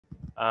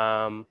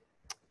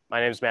My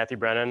name is Matthew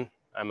Brennan.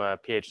 I'm a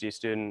PhD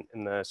student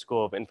in the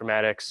School of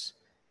Informatics,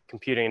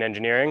 Computing, and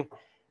Engineering.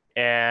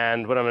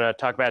 And what I'm going to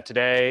talk about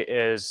today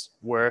is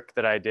work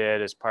that I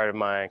did as part of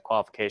my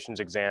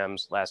qualifications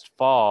exams last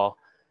fall,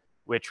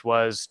 which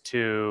was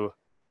to,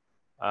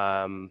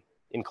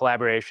 in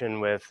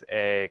collaboration with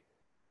a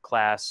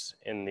class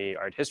in the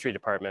art history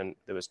department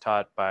that was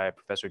taught by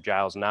Professor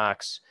Giles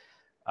Knox,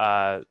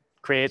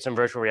 create some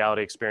virtual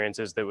reality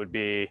experiences that would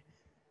be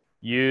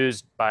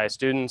used by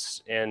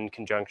students in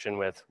conjunction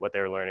with what they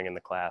were learning in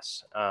the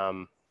class.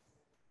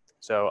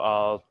 So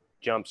I'll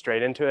jump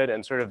straight into it,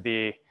 and sort of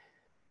the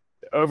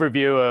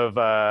overview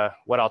of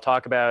what I'll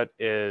talk about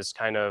is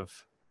kind of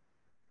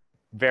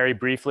very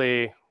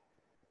briefly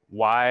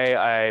why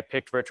I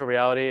picked virtual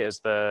reality as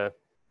the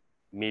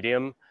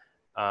medium,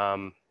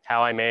 how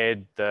I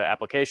made the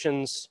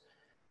applications,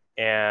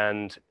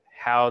 and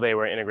how they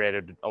were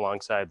integrated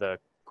alongside the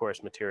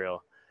course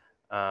material.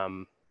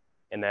 And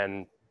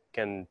then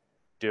can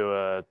do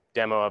a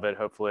demo of it,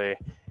 hopefully,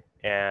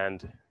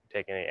 and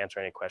answer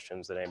any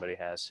questions that anybody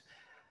has.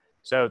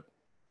 So,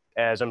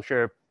 as I'm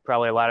sure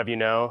probably a lot of you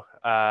know,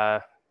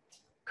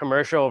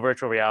 commercial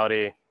virtual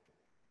reality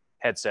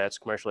headsets,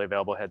 commercially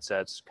available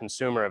headsets,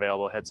 consumer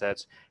available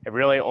headsets, have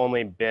really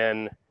only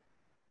been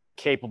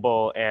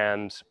capable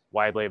and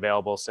widely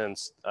available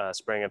since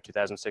spring of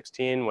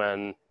 2016,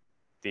 when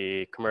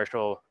the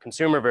commercial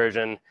consumer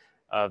version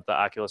of the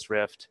Oculus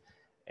Rift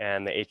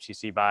and the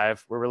HTC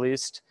Vive were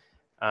released.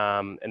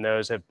 And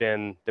those have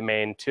been the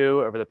main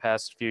two over the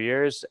past few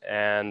years,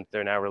 and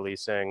they're now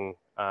releasing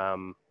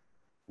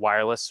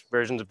wireless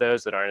versions of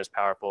those that aren't as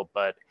powerful,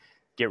 but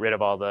get rid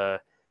of all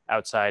the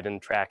outside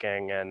and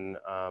tracking and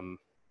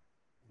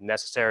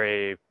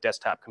necessary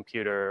desktop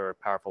computer or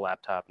powerful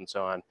laptop and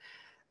so on.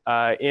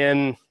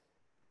 In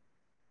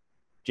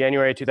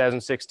January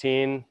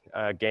 2016,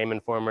 Game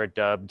Informer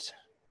dubbed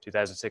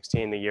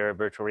 2016 the year of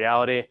virtual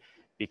reality,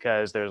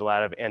 because there's a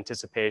lot of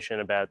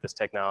anticipation about this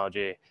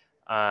technology.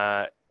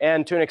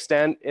 And to an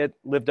extent, it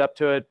lived up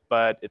to it,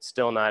 but it's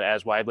still not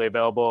as widely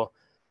available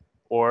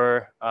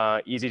or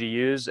easy to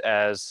use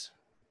as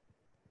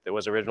it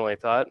was originally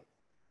thought.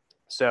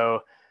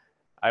 So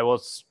I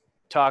will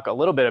talk a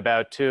little bit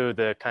about, too,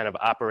 the kind of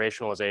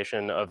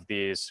operationalization of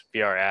these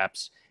VR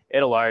apps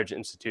at a large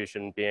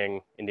institution,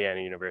 being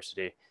Indiana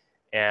University,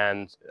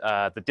 and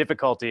the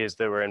difficulties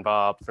that were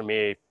involved for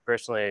me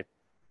personally,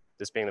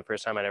 this being the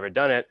first time I'd ever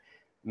done it,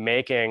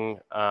 making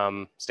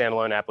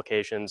standalone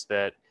applications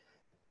that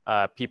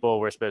people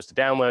were supposed to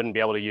download and be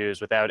able to use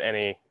without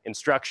any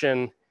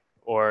instruction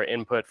or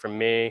input from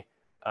me,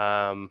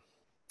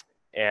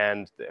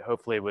 and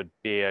hopefully would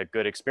be a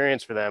good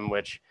experience for them,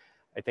 which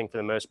I think for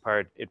the most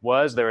part it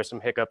was. There were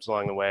some hiccups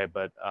along the way,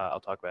 but I'll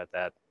talk about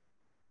that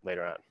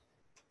later on.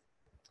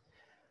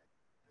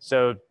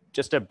 So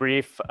just a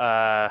brief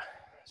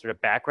sort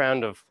of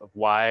background of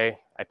why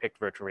I picked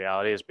virtual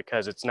reality is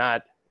because it's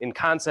not, in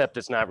concept,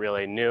 it's not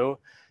really new.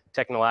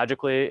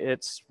 Technologically,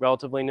 it's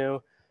relatively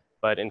new,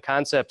 but in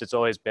concept, it's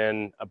always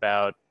been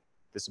about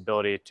this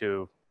ability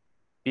to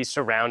be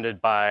surrounded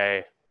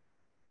by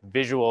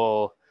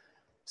visual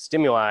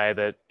stimuli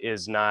that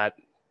is not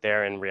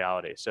there in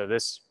reality. So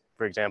this,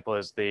 for example,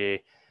 is the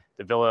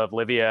Villa of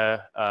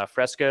Livia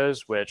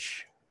frescoes,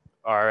 which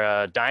are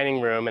a dining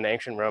room, an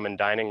ancient Roman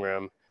dining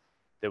room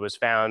that was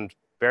found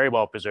very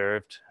well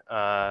preserved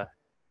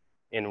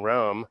in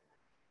Rome.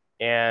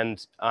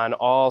 And on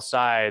all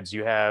sides,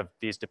 you have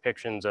these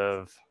depictions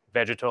of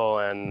vegetal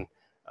and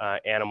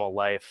animal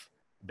life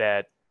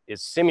that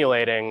is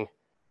simulating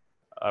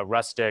a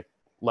rustic,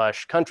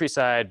 lush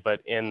countryside,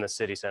 but in the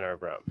city center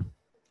of Rome.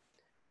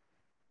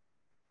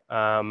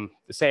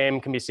 The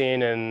same can be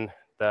seen in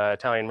the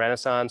Italian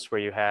Renaissance, where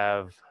you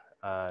have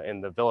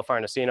in the Villa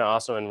Farnesina,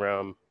 also in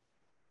Rome,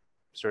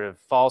 sort of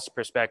false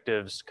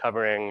perspectives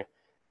covering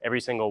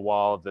every single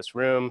wall of this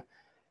room.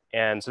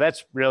 And so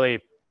that's really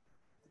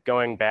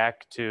going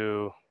back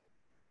to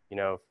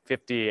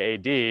 50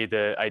 AD.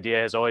 The idea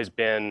has always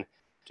been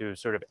to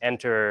sort of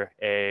enter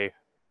a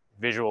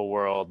visual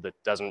world that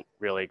doesn't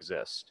really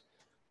exist.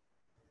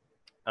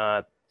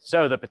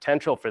 So the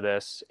potential for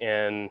this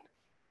in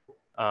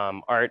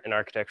art and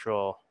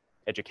architectural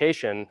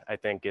education, I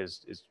think,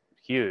 is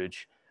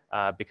huge,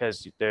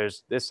 because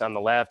there's this on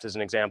the left is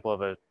an example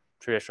of a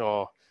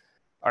traditional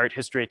art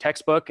history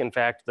textbook. In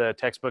fact, the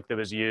textbook that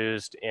was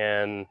used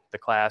in the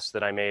class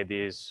that I made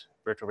these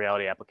virtual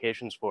reality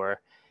applications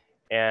for.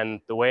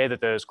 And the way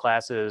that those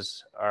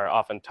classes are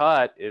often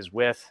taught is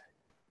with,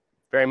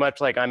 very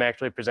much like I'm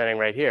actually presenting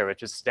right here,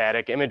 which is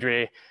static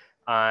imagery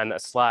on a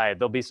slide.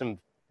 There'll be some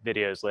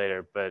videos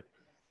later, but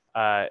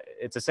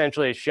it's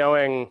essentially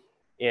showing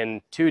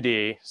in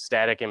 2D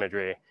static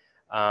imagery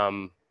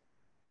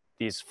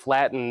these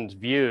flattened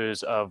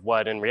views of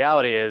what in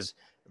reality is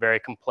a very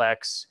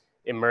complex,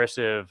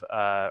 immersive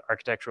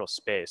architectural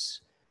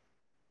space.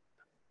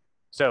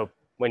 So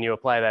when you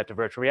apply that to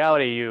virtual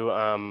reality,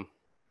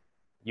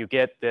 you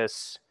get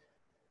this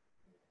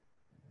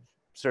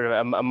sort of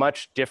a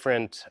much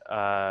different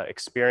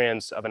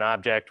experience of an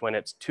object when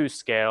it's to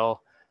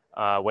scale,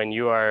 when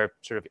you are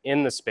sort of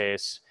in the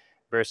space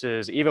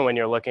versus even when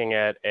you're looking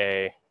at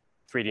a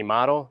 3D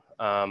model,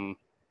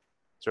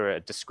 sort of a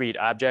discrete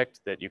object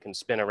that you can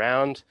spin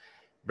around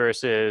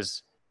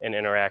versus an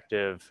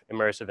interactive,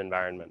 immersive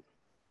environment.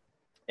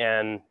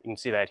 And you can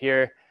see that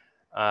here.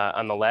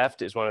 On the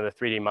left is one of the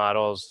 3D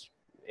models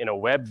in a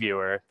web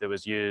viewer that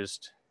was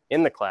used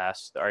in the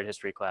class, the art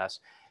history class.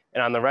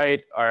 And on the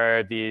right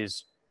are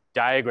these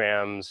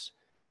diagrams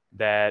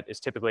that is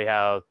typically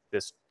how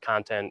this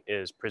content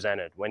is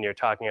presented when you're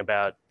talking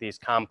about these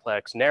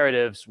complex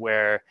narratives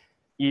where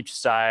each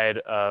side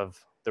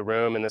of the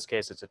room, in this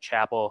case it's a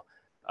chapel,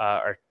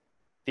 are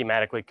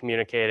thematically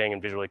communicating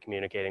and visually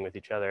communicating with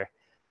each other,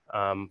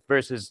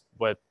 versus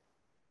what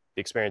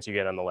the experience you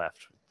get on the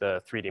left,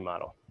 the 3D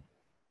model.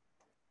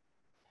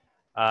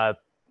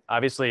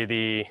 Obviously,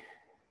 the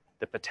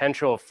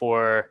potential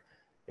for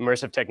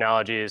immersive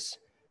technologies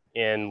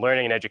in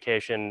learning and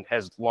education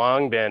has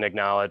long been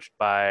acknowledged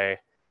by,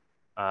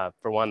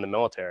 for one, the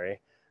military.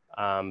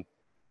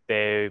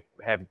 They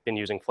have been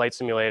using flight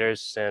simulators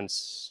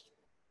since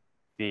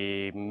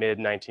the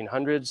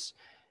mid-1900s,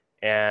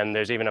 and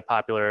there's even a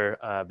popular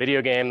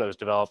video game that was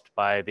developed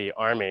by the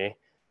Army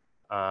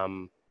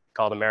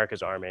called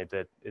America's Army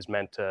that is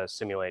meant to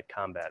simulate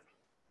combat.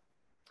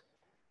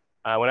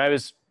 When I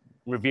was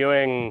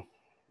reviewing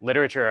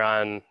literature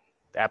on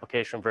the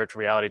application of virtual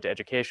reality to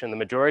education, the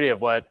majority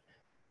of what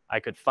I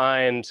could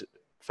find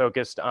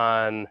focused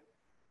on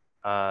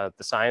the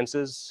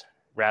sciences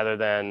rather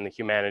than the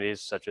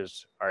humanities, such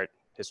as art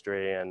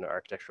history and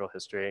architectural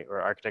history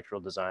or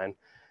architectural design.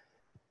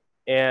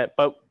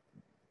 But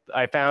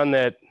I found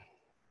that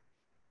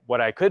what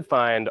I could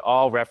find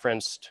all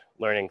referenced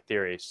learning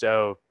theory.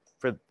 So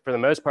for the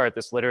most part,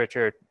 this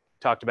literature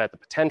talked about the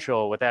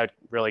potential without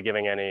really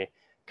giving any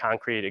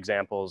concrete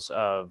examples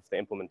of the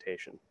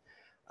implementation.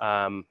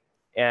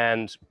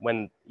 And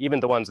when even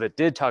the ones that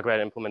did talk about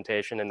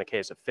implementation in the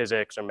case of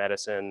physics or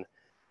medicine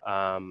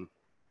and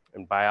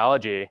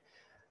biology,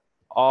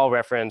 all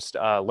referenced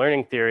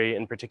learning theory,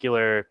 in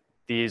particular,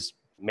 these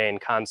main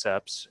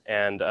concepts.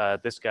 And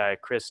this guy,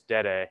 Chris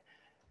Dede,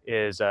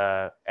 is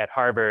at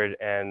Harvard,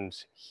 and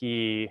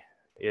he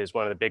is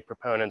one of the big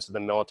proponents of the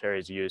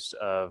military's use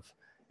of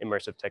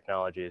immersive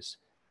technologies.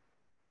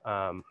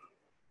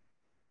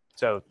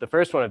 So the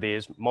first one of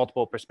these,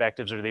 multiple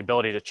perspectives, or the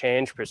ability to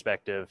change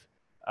perspective,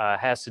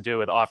 has to do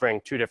with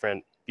offering two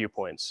different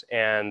viewpoints.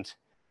 And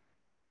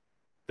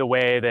the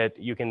way that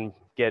you can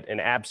get an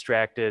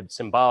abstracted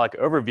symbolic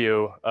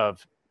overview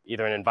of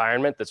either an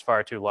environment that's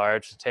far too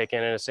large to take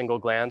in a single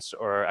glance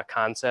or a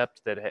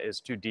concept that is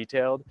too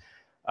detailed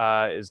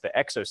is the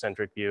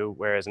exocentric view,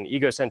 whereas an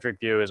egocentric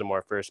view is a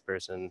more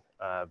first-person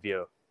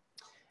view.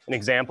 An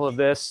example of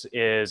this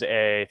is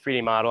a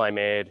 3D model I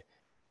made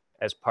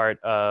as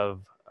part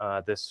of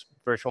this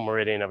virtual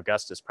meridian of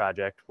Augustus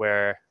project,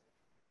 where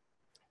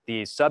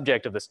the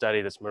subject of the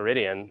study, this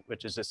meridian,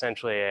 which is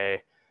essentially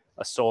a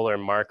solar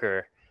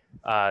marker,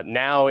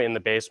 now in the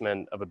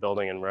basement of a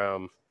building in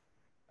Rome,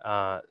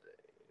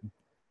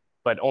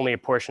 but only a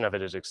portion of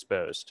it is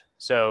exposed.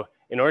 So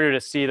in order to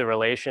see the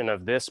relation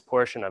of this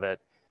portion of it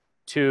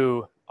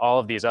to all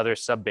of these other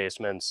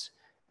sub-basements,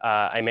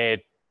 I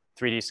made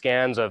 3D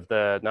scans of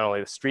not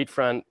only the street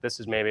front. This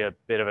is maybe a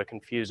bit of a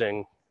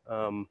confusing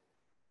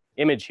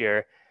image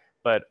here,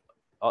 but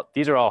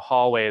these are all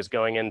hallways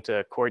going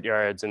into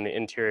courtyards in the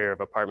interior of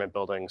apartment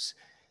buildings.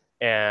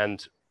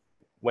 And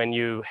when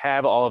you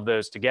have all of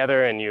those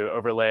together and you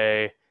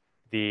overlay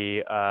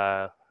the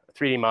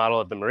 3D model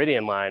of the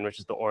meridian line, which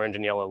is the orange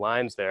and yellow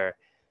lines there,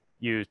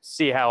 you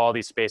see how all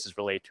these spaces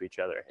relate to each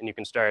other. And you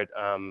can start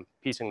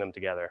piecing them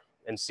together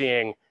and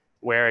seeing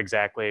where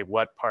exactly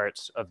what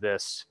parts of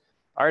this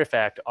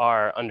artifact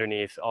are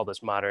underneath all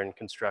this modern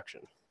construction.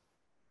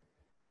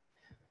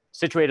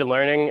 Situated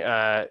learning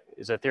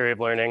is a theory of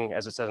learning,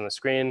 as it says on the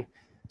screen.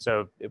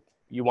 So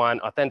you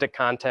want authentic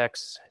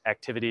context,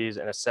 activities,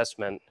 and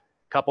assessment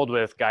coupled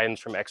with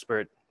guidance from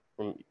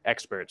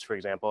experts, for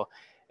example.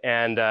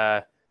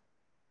 And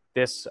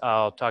this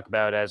I'll talk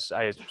about as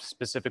I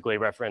specifically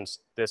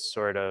referenced this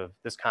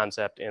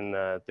concept in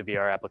the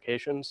VR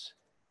applications.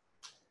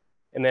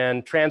 And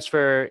then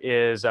transfer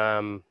is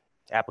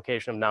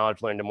application of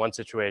knowledge learned in one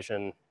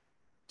situation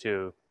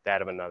to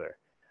that of another.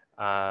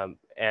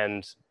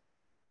 And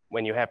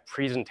when you have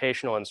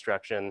presentational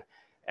instruction,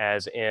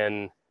 as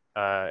in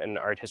an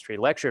art history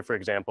lecture, for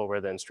example,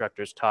 where the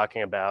instructor's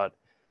talking about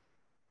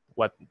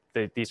what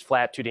these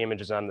flat 2D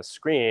images on the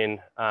screen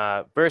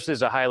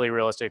versus a highly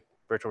realistic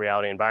virtual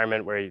reality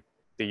environment where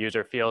the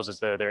user feels as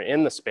though they're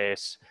in the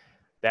space,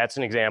 that's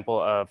an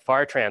example of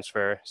far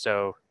transfer.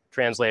 So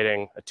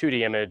translating a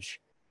 2D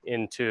image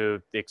into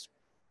the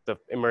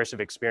immersive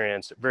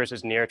experience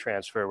versus near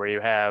transfer, where you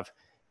have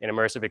an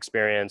immersive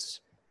experience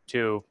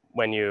to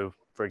when you,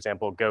 for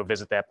example, go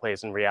visit that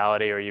place in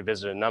reality, or you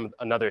visit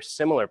another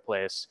similar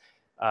place.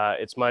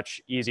 It's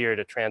much easier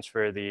to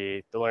transfer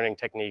the learning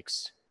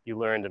techniques you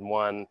learned in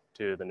one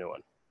to the new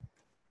one.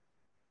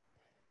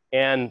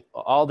 And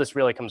all this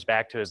really comes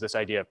back to is this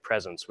idea of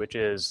presence, which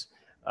is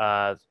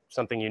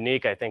something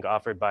unique, I think,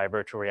 offered by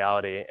virtual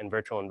reality and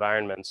virtual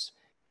environments.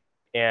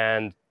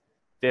 And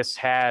this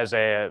has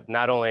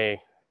not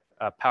only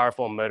a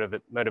powerful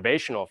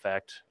motivational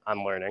effect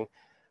on learning,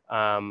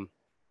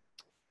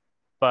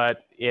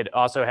 but it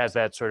also has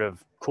that sort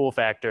of cool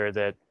factor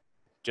that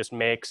just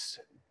makes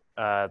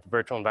the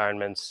virtual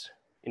environments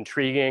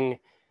intriguing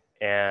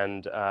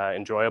and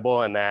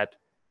enjoyable, and that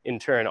in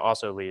turn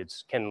also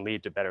can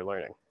lead to better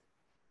learning.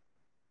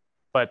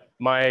 But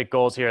my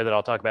goals here that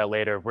I'll talk about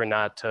later were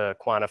not to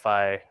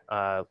quantify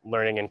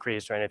learning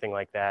increase or anything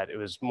like that. It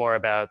was more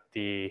about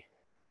the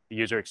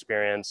user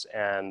experience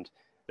and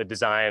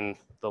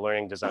the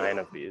learning design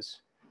of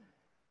these.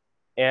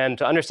 And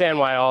to understand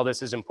why all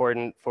this is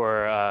important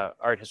for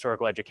art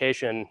historical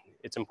education,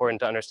 it's important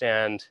to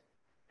understand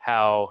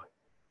how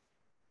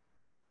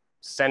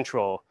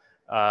central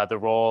the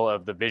role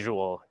of the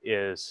visual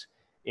is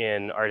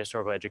in art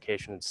historical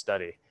education and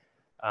study.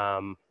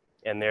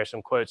 And there's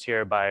some quotes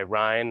here by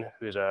Ryan,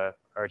 who's an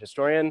art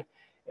historian.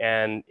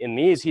 And in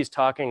these, he's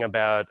talking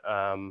about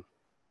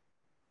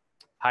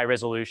high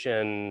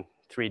resolution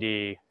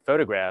 3D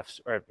photographs,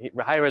 or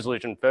high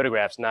resolution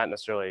photographs, not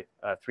necessarily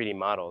 3D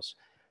models.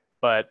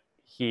 But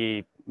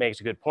he makes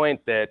a good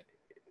point that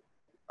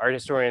art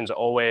historians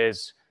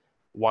always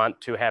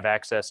want to have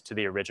access to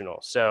the original.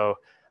 So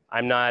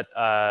I'm not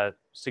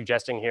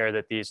suggesting here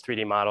that these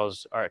 3D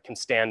models can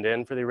stand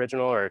in for the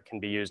original or can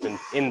be used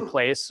in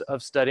place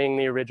of studying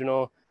the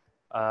original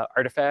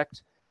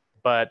artifact,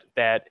 but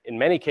that in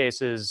many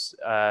cases,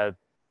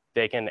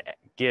 they can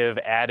give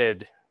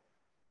added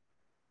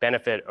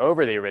benefit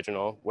over the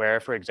original, where,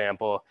 for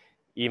example,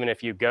 even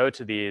if you go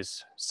to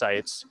these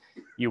sites,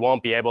 you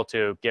won't be able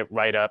to get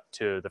right up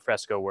to the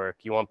fresco work.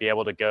 You won't be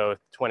able to go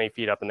 20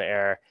 feet up in the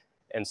air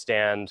and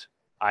stand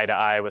eye to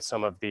eye with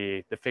some of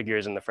the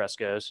figures in the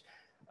frescoes,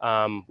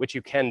 which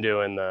you can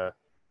do in the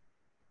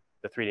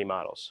 3D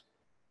models.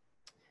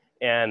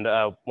 And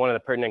one of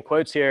the pertinent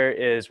quotes here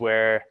is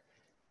where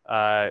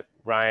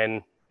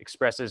Ryan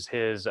expresses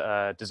his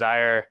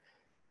desire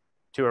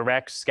to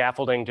erect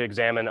scaffolding to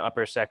examine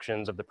upper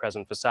sections of the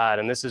present facade.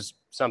 And this is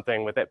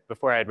something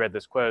before I had read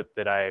this quote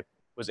that I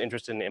was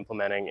interested in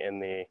implementing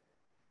in the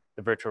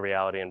virtual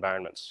reality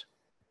environments.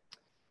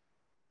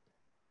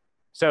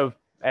 So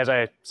as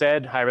I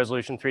said, high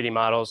resolution 3D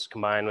models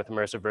combined with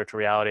immersive virtual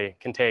reality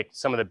can take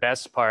some of the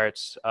best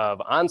parts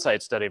of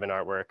on-site study of an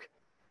artwork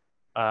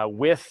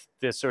with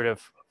this sort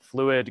of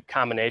fluid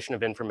combination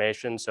of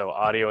information, so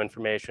audio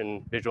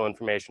information, visual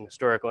information,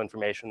 historical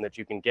information that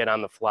you can get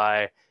on the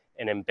fly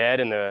and embed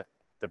in the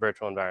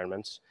virtual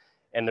environments,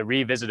 and the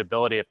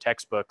revisitability of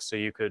textbooks, so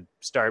you could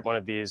start one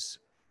of these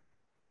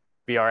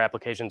VR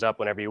applications up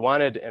whenever you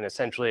wanted and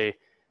essentially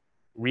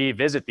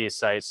revisit these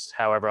sites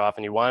however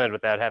often you wanted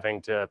without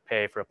having to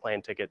pay for a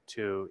plane ticket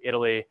to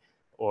Italy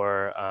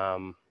or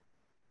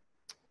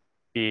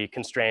be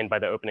constrained by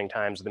the opening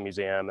times of the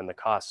museum and the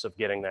costs of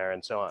getting there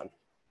and so on.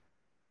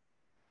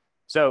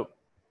 So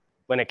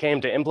when it came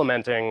to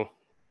implementing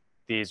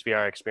these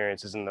VR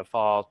experiences in the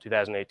fall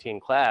 2018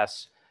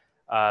 class,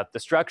 the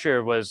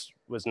structure was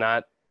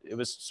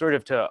sort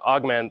of to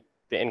augment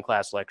the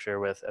in-class lecture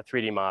with a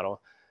 3D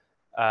model,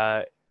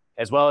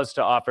 as well as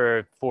to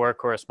offer 4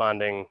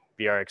 corresponding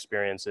VR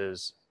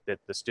experiences that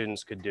the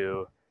students could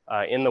do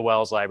in the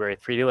Wells Library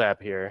 3D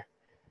lab here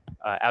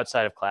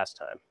outside of class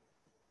time.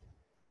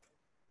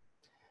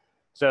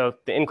 So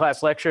the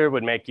in-class lecture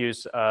would make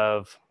use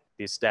of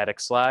these static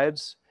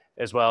slides,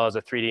 as well as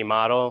a 3D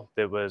model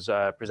that was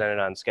presented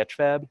on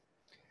Sketchfab.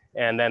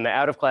 And then the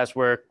out-of-class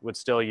work would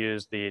still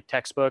use the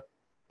textbook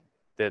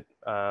that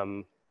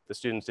the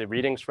students did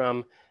readings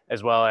from,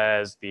 as well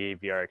as the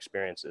VR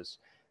experiences.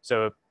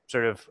 So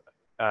sort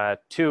of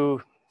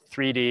 2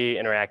 3D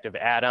interactive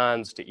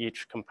add-ons to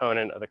each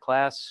component of the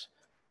class.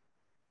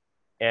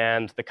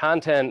 And the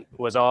content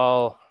was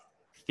all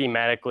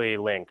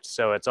thematically linked.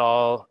 So it's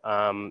all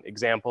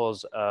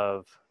examples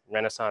of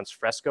Renaissance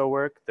fresco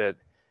work that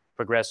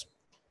progressed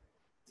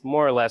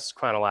more or less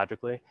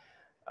chronologically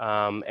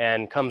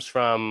and comes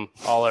from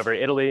all over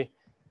Italy.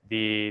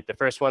 The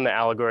first one, the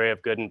Allegory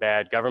of Good and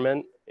Bad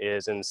Government,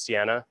 is in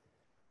Siena.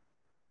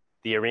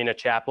 The Arena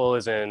Chapel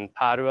is in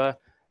Padua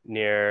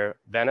near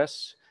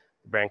Venice.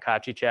 The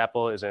Brancacci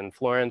Chapel is in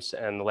Florence,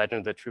 and the Legend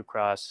of the True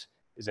Cross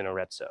is in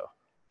Arezzo.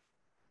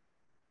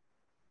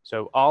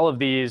 So all of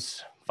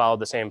these followed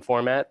the same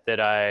format that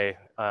I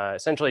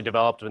essentially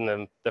developed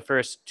in the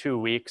first 2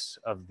 weeks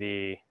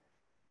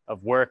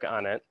of work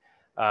on it,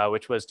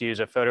 which was to use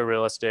a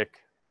photorealistic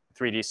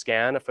 3D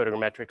scan, a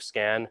photogrammetric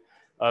scan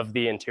of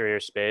the interior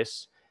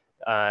space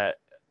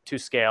to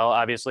scale,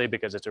 obviously,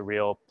 because it's a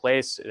real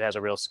place, it has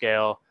a real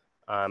scale.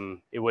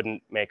 It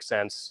wouldn't make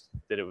sense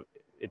that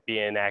it be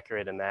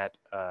inaccurate in that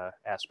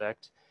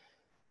aspect.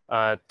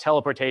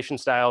 Teleportation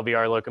style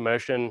VR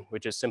locomotion,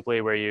 which is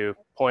simply where you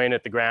point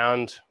at the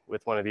ground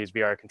with one of these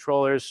VR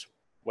controllers.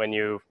 When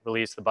you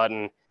release the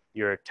button,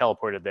 you're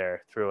teleported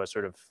there through a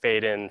sort of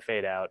fade in,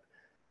 fade out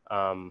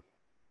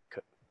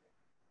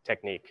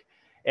technique.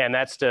 And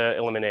that's to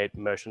eliminate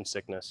motion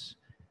sickness.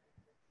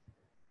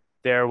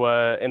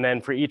 And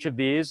then for each of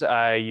these,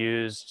 I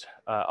used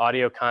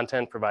audio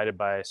content provided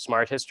by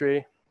Smart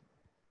History.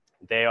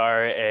 They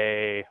are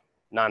a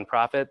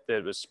nonprofit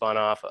that was spun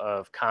off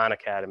of Khan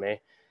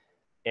Academy.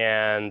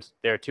 And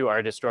there are two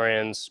art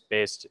historians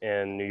based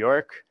in New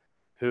York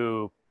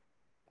who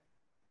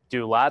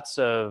do lots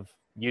of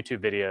YouTube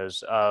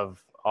videos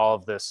of all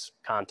of this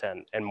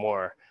content and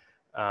more.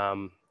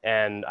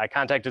 And I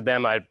contacted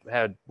them. I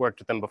had worked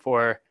with them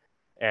before,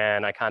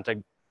 and I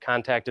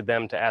contacted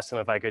them to ask them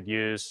if I could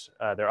use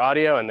their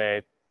audio, and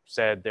they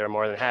said they were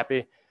more than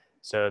happy.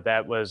 So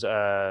that was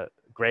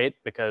great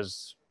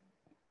because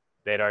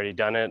they'd already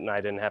done it and I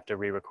didn't have to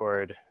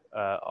re-record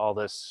all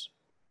this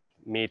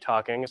me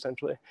talking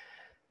essentially.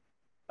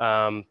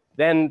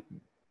 Then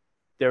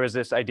there was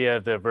this idea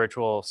of the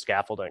virtual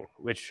scaffolding,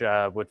 which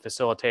would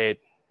facilitate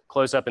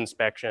close-up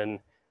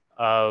inspection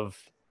of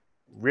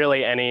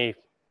really any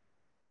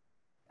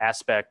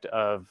aspect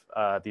of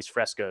these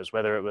frescoes,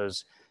 whether it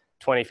was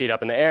 20 feet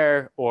up in the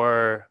air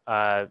or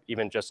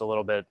even just a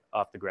little bit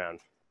off the ground.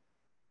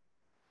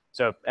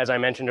 So as I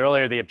mentioned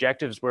earlier, the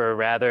objectives were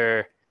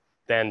rather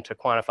than to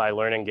quantify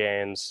learning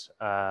gains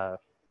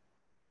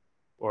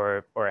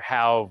or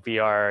how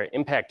VR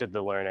impacted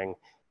the learning.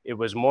 It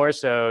was more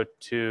so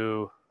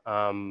to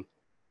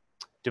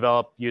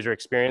develop user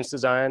experience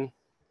design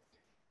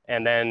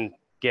and then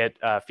get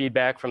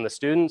feedback from the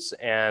students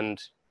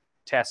and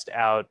test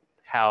out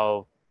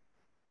how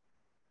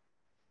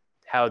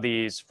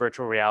these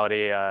virtual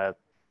reality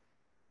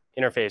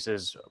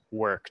interfaces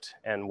worked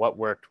and what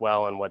worked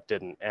well and what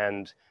didn't.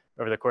 And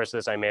over the course of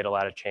this, I made a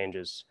lot of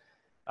changes.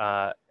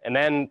 And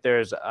then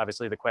there's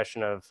obviously the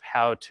question of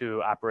how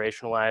to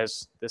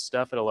operationalize this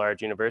stuff at a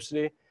large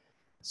university.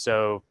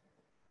 So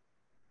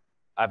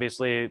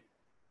obviously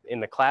in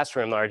the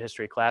classroom, the art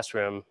history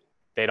classroom,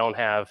 they don't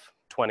have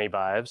 20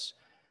 Vives.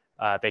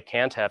 They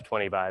can't have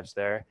 20 Vives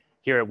there.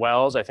 Here at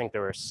Wells, I think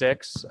there were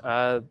 6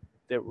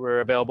 that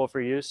were available for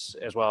use,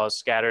 as well as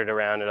scattered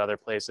around at other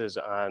places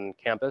on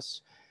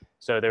campus.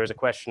 So there was a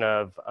question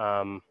of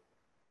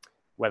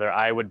whether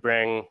I would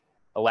bring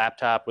a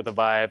laptop with a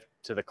Vive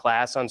to the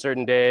class on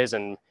certain days,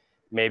 and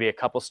maybe a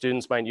couple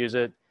students might use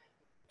it,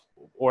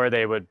 or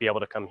they would be able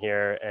to come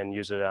here and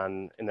use it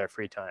in their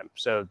free time.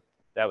 So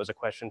that was a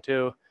question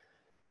too.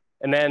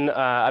 And then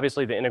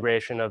obviously the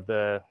integration of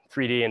the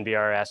 3D and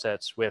VR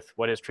assets with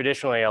what is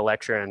traditionally a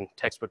lecture and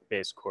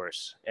textbook-based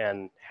course,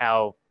 and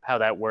how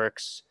that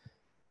works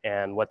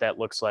and what that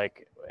looks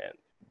like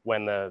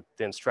when the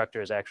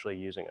instructor is actually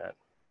using it.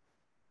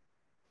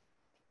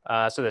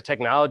 So the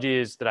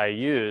technologies that I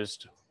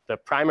used, the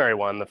primary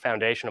one, the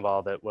foundation of all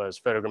of it, was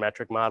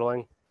photogrammetric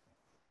modeling,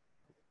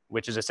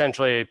 which is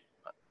essentially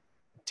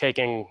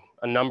taking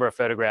a number of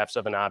photographs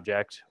of an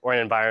object or an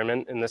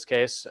environment in this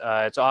case.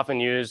 It's often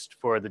used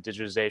for the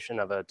digitization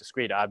of a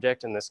discrete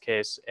object, in this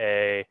case,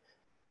 a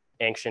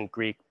ancient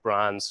Greek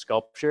bronze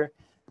sculpture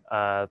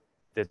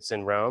that's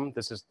in Rome.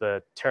 This is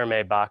the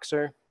Terme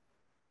Boxer.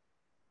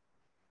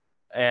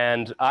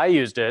 And I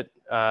used it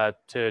to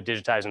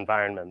digitize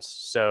environments,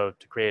 so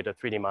to create a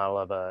 3D model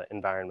of an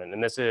environment.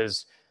 And this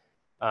is,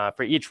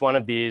 for each one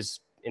of these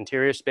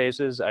interior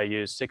spaces, I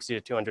used 60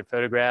 to 200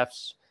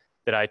 photographs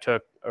that I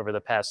took over the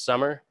past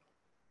summer.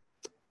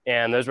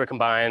 And those were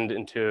combined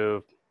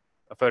into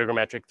a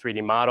photogrammetric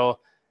 3D model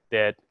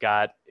that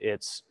got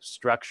its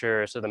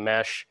structure, so the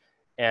mesh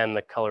and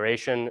the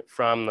coloration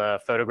from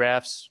the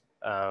photographs.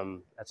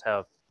 That's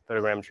how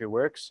photogrammetry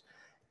works.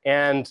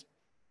 And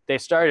they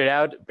started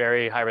out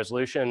very high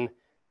resolution,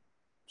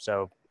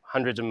 so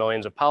hundreds of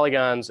millions of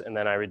polygons, and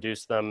then I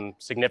reduced them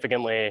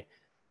significantly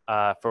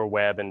for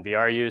web and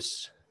VR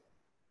use.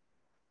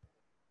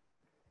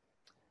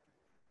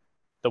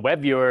 The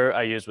web viewer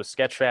I used with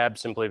Sketchfab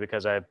simply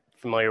because I'm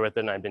familiar with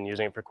it and I've been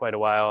using it for quite a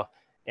while,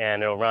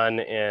 and it'll run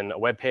in a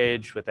web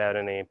page without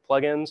any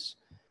plugins.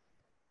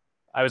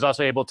 I was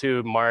also able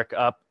to mark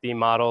up the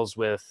models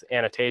with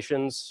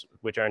annotations,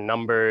 which are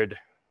numbered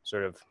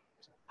sort of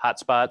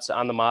hotspots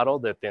on the model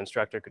that the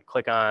instructor could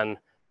click on,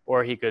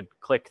 or he could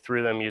click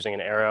through them using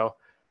an arrow,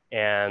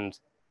 and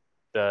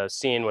the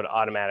scene would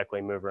automatically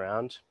move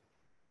around.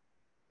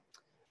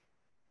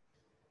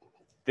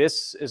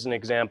 This is an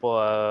example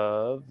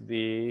of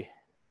the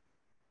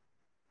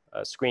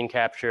screen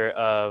capture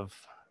of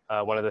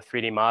one of the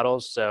 3D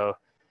models. So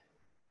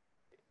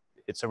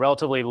it's a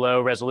relatively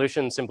low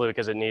resolution simply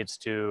because it needs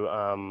to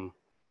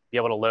be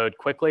able to load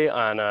quickly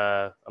on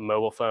a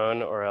mobile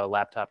phone or a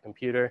laptop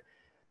computer,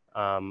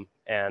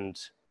 and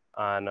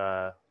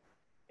on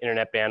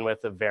internet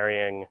bandwidth of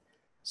varying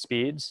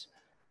speeds.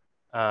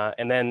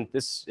 And then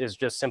this is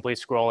just simply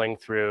scrolling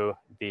through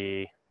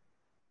the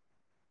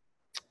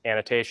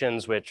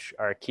annotations, which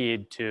are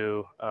keyed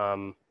to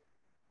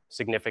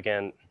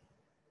significant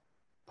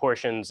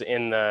portions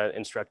in the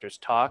instructor's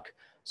talk.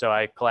 So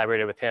I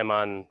collaborated with him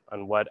on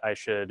what I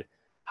should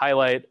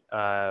highlight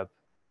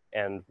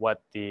and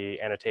what the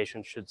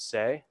annotation should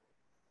say.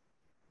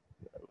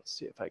 Let's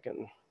see if I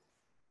can.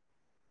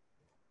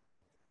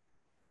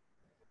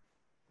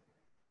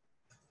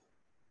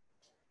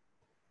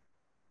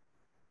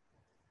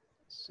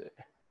 Let's see.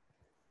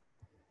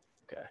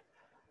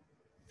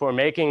 For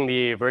making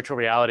the virtual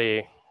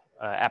reality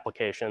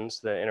applications,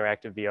 the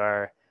interactive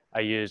VR,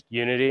 I used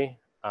Unity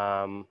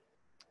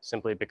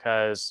simply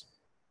because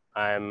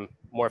I'm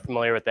more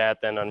familiar with that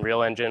than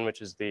Unreal Engine,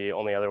 which is the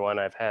only other one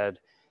I've had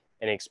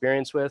any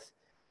experience with.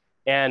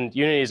 And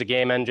Unity is a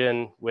game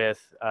engine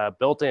with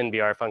built-in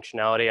VR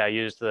functionality. I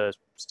used the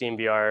Steam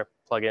VR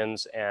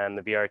plugins and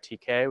the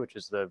VRTK, which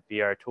is the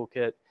VR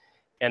toolkit.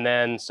 And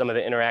then some of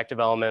the interactive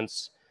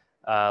elements,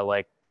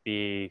 like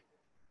the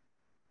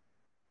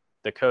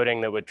coding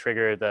that would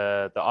trigger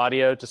the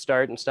audio to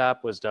start and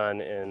stop was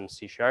done in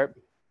C#.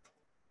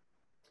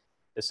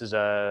 This is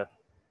a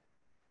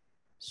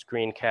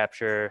screen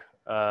capture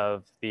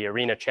of the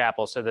Arena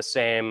Chapel. So the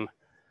same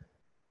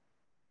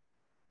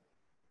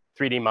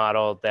 3D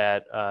model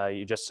that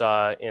you just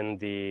saw in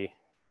the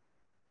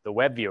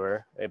web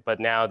viewer,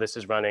 but now this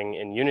is running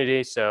in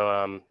Unity.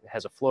 So it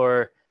has a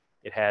floor,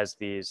 it has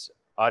these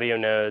audio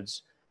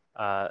nodes,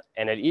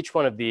 and at each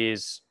one of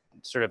these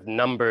sort of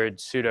numbered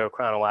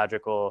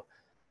pseudo-chronological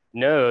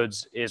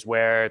nodes is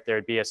where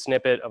there'd be a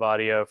snippet of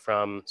audio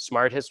from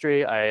Smart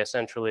History. I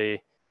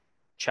essentially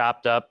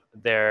chopped up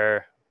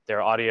their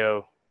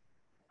audio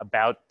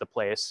about the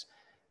place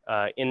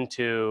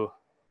into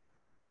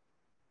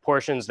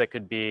portions that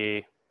could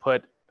be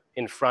put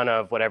in front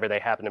of whatever they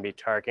happen to be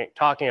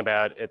talking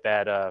about at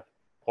that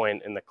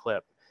point in the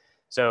clip.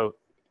 So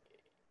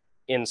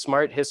in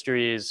Smart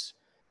History's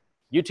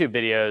YouTube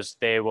videos,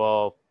 they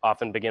will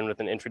often begin with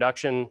an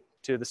introduction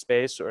to the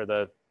space or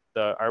the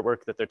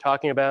artwork that they're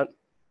talking about.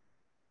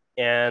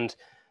 And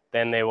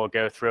then they will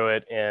go through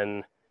it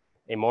in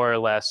a more or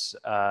less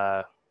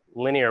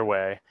linear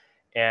way.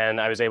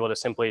 And I was able to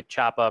simply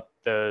chop up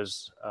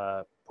those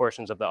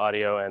portions of the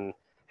audio and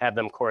have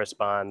them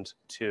correspond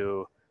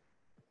to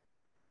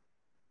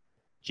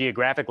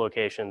geographic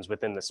locations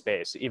within the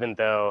space, even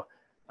though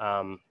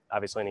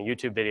obviously in a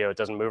YouTube video, it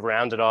doesn't move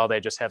around at all. They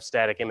just have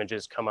static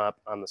images come up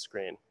on the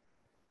screen.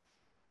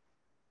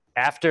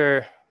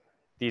 After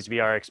these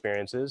VR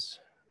experiences,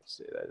 let's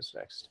see, that is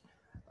next.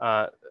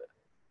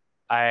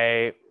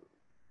 I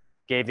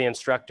gave the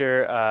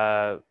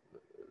instructor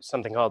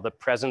something called the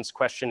Presence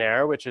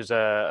Questionnaire, which is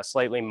a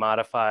slightly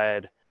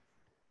modified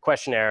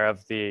questionnaire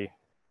of the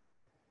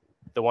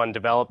one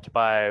developed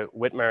by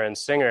Whitmer and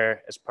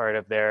Singer as part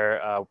of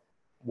their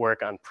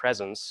work on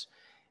presence.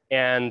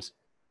 And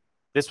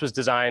this was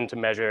designed to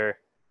measure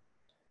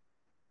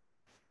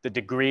the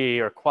degree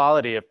or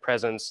quality of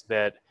presence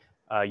that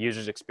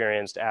users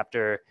experienced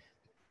after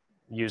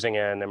using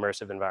an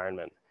immersive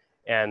environment.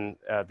 And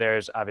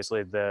there's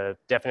obviously the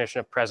definition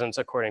of presence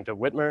according to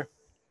Whitmer.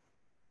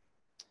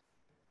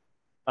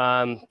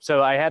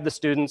 So I had the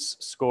students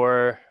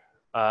score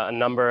a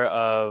number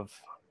of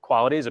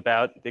qualities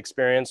about the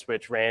experience,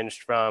 which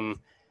ranged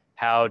from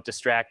how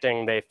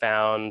distracting they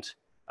found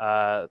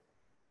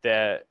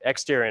the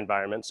exterior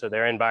environment, so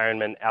their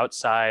environment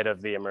outside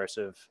of the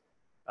immersive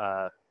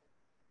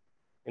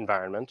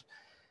environment,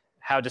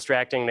 how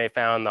distracting they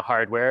found the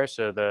hardware,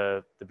 so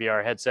the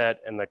VR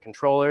headset and the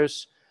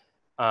controllers,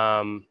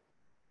 and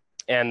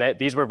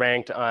these were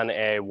ranked on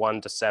a 1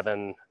 to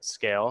 7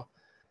 scale.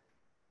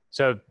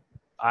 So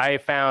I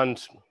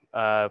found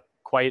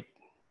quite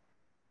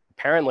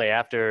apparently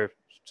after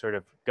sort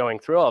of going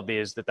through all of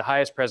these that the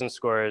highest presence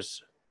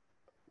scores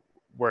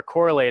were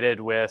correlated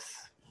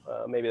with,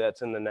 maybe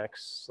that's in the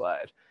next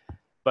slide,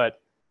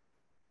 but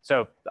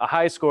so a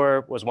high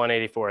score was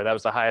 184. That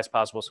was the highest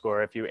possible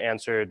score. If you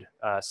answered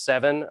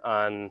 7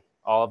 on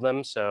all of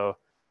them, so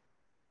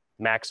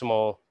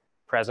maximal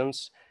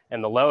presence,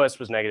 and the lowest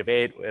was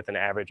 -8 with an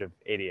average of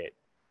 88.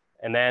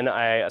 And then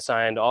I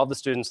assigned all the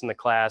students in the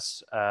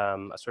class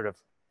a sort of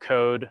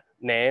code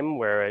name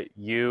where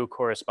U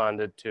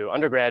corresponded to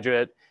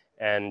undergraduate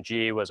and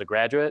G was a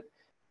graduate,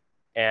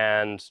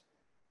 and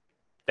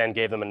then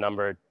gave them a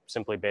number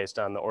simply based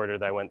on the order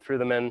that I went through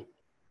them in.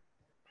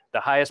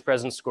 The highest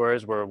presence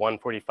scores were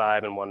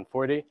 145 and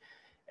 140,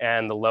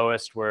 and the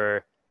lowest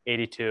were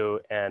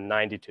 82 and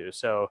 92.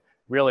 So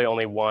really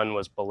only one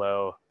was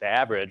below the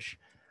average.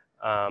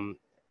 And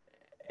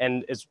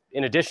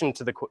in addition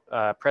to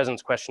the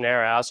presence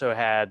questionnaire, I also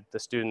had the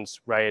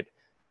students write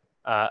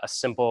a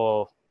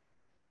simple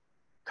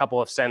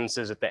couple of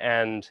sentences at the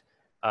end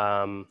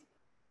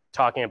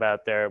talking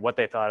about what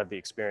they thought of the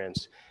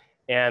experience.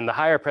 And the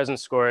higher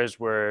presence scores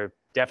were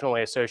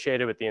definitely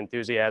associated with the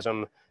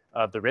enthusiasm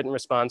of the written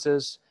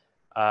responses.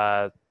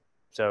 So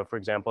for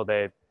example,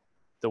 the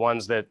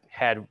ones that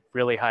had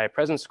really high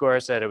presence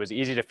scores said it was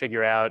easy to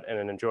figure out and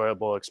an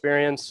enjoyable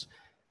experience.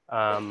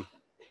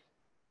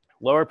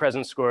 Lower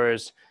presence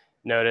scores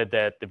noted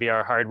that the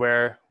VR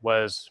hardware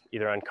was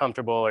either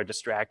uncomfortable or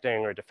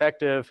distracting or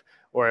defective,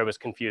 or it was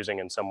confusing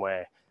in some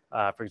way.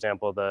 For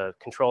example, the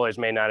controllers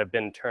may not have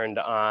been turned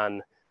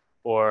on,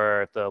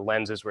 or the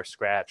lenses were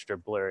scratched or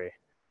blurry,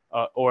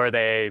 or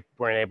they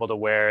weren't able to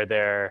wear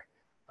their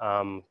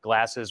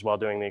glasses while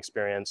doing the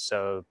experience,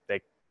 so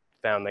they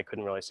found they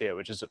couldn't really see it,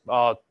 which is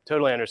all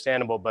totally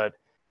understandable. But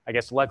I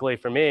guess luckily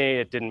for me,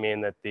 it didn't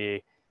mean that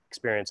the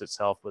experience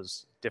itself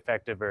was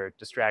defective or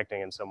distracting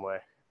in some way.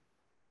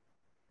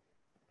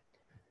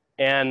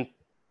 And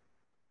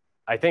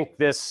I think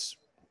this,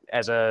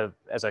 as a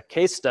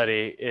case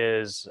study,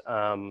 is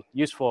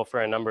useful for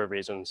a number of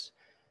reasons.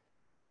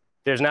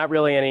 There's not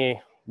really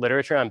any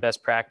literature on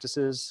best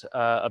practices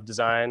of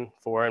design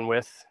for and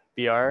with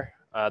VR.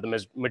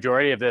 The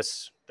majority of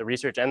this, the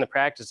research and the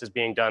practice, is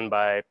being done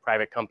by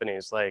private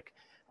companies like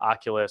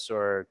Oculus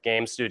or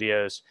game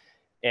studios,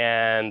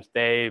 and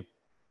they're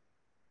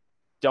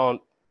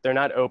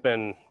not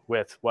open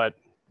with what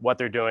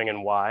they're doing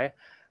and why,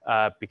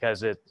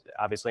 because it's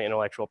obviously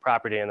intellectual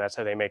property, and that's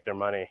how they make their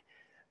money.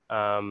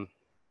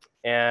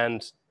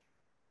 And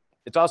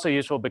it's also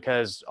useful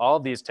because all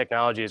of these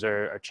technologies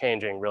are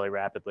changing really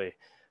rapidly.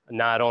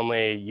 Not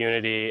only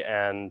Unity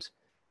and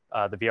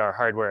the VR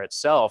hardware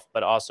itself,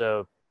 but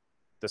also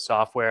the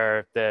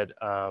software that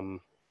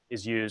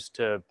is used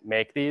to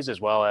make these,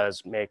 as well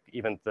as make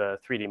even the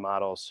 3D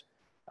models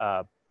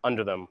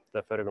under them,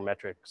 the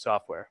photogrammetric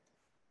software.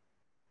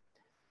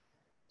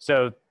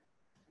 So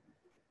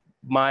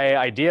my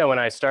idea when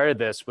I started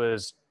this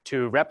was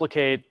to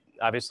replicate,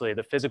 obviously,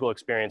 the physical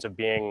experience of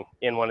being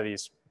in one of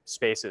these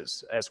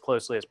spaces as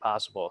closely as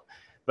possible,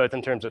 both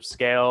in terms of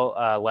scale,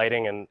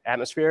 lighting, and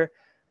atmosphere,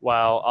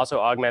 while also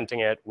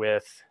augmenting it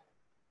with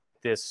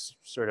this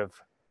sort of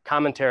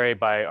commentary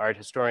by art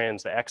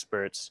historians, the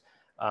experts,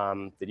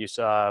 that you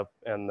saw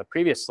in the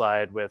previous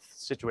slide with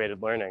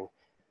situated learning,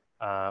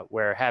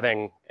 where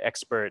having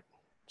expert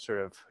sort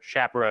of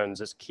chaperones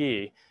is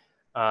key.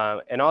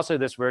 And also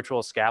this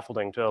virtual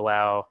scaffolding to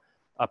allow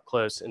up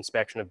close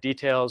inspection of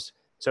details.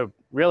 So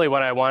really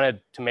what I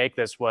wanted to make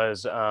this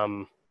was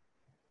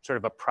sort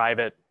of a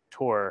private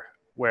tour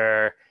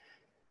where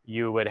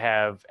you would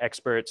have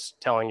experts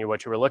telling you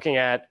what you were looking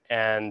at,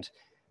 and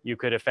you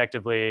could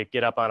effectively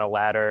get up on a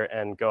ladder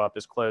and go up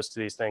as close to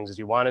these things as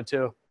you wanted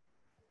to.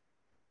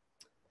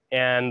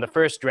 And the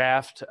first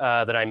draft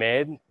that I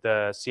made,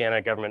 the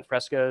Siena government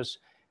frescoes,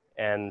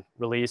 and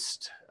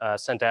released,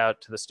 sent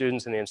out to the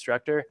students and the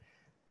instructor,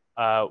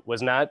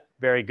 was not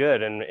very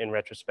good in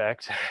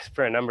retrospect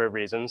for a number of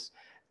reasons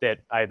that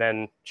I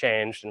then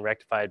changed and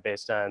rectified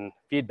based on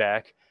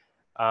feedback.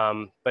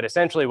 But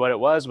essentially what it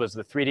was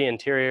the 3D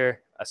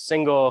interior, a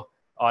single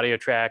audio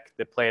track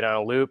that played on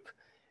a loop,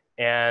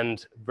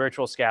 and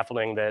virtual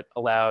scaffolding that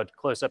allowed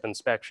close-up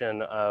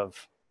inspection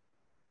of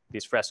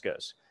these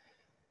frescoes.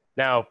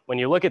 Now, when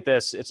you look at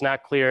this, it's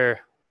not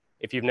clear,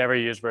 if you've never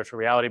used virtual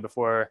reality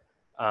before,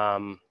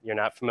 you're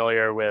not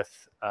familiar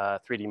with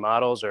 3D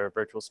models or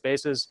virtual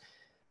spaces,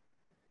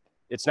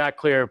 it's not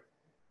clear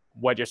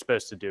what you're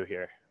supposed to do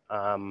here.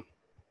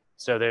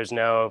 So there's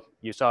no,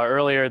 you saw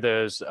earlier,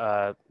 those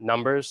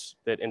numbers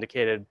that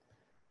indicated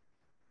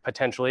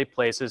potentially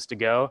places to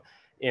go.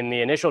 In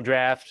the initial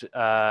draft,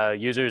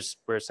 users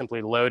were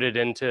simply loaded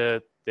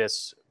into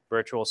this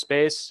virtual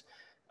space,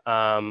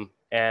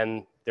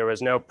 and there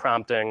was no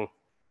prompting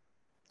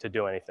to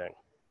do anything.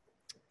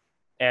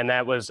 And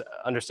that was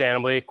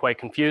understandably quite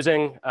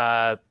confusing.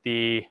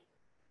 The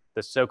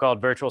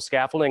so-called virtual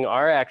scaffolding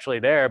are actually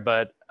there,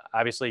 but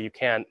obviously you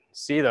can't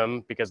see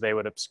them because they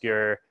would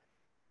obscure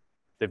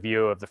the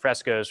view of the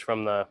frescoes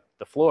from the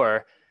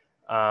floor.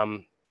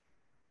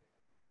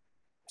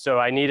 So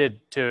I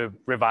needed to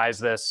revise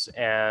this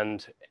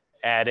and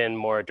add in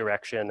more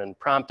direction and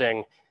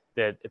prompting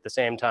that at the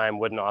same time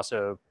wouldn't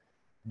also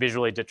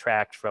visually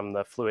detract from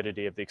the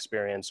fluidity of the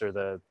experience or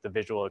the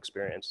visual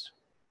experience.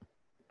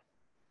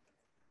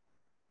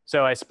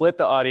 So I split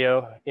the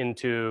audio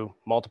into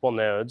multiple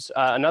nodes.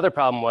 Another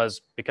problem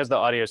was because the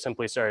audio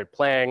simply started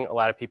playing, a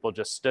lot of people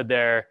just stood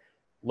there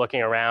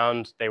looking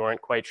around. They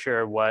weren't quite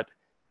sure what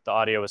the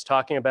audio was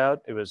talking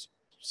about. It was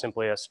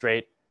simply a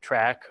straight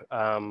track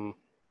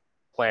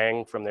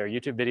playing from their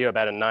YouTube video,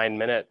 about a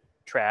 9-minute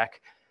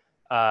track.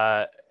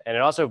 And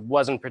it also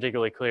wasn't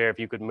particularly clear if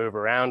you could move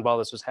around while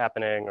this was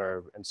happening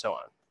and so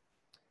on.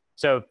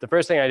 So the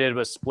first thing I did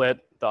was split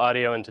the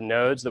audio into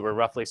nodes that were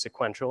roughly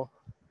sequential.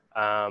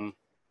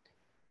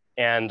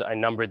 And I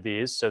numbered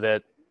these so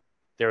that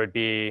there would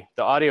be,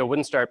 the audio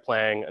wouldn't start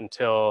playing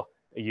until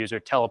a user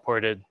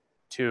teleported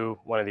to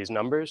one of these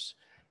numbers.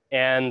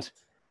 And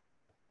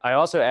I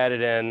also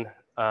added in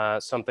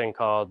something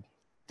called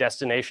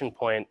destination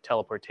point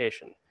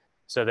teleportation,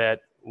 so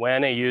that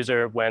when a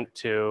user went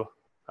to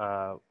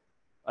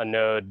a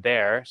node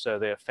there, so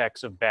the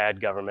effects of bad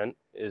government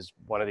is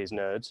one of these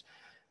nodes,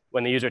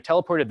 when the user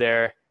teleported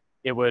there,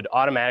 it would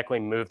automatically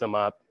move them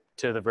up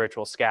to the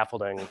virtual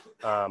scaffolding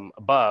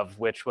above,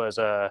 which was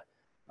a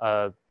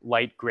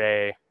light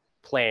gray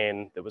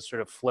plane that was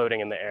sort of floating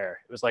in the air.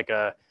 It was like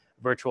a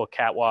virtual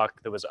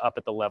catwalk that was up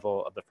at the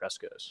level of the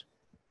frescoes.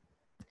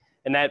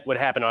 And that would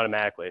happen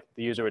automatically.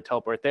 The user would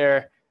teleport there,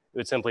 it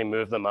would simply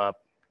move them up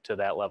to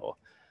that level.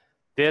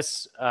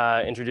 This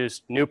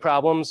introduced new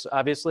problems,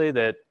 obviously,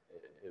 that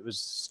it was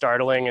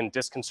startling and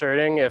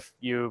disconcerting if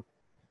you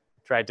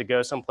tried to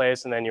go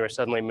someplace and then you were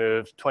suddenly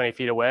moved 20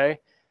 feet away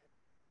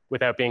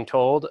without being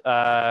told.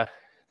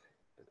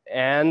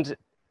 And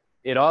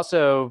it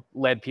also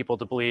led people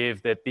to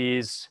believe that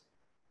these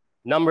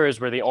numbers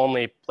were the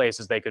only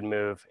places they could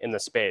move in the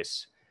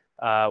space,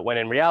 when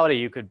in reality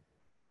you could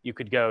you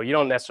could go, you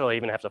don't necessarily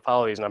even have to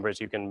follow these numbers,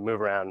 you can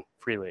move around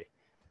freely.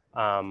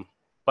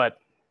 But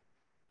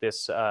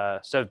this,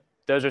 so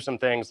those are some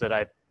things that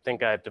I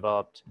think I've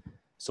developed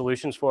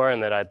solutions for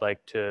and that I'd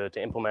like to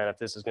implement if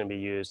this is going to be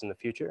used in the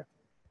future.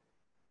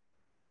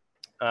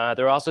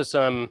 There are also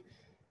some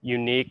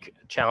unique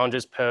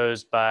challenges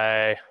posed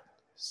by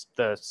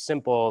the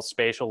simple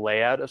spatial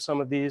layout of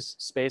some of these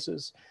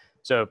spaces.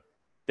 So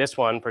this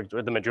one, for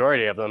the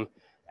majority of them,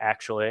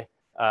 actually,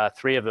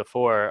 3 of the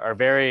 4 are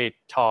very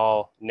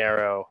tall,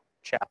 narrow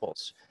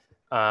chapels,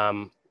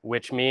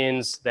 which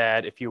means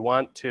that if you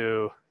want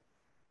to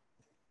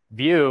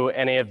view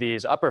any of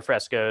these upper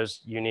frescoes,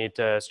 you need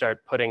to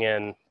start putting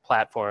in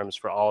platforms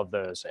for all of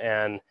those.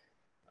 And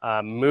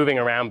moving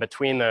around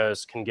between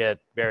those can get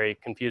very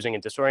confusing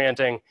and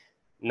disorienting,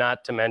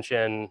 not to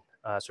mention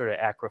sort of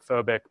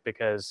acrophobic,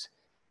 because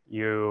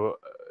the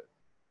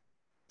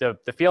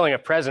feeling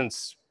of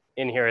presence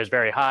in here is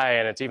very high,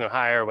 and it's even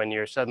higher when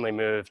you're suddenly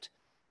moved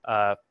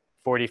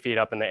 40 feet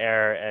up in the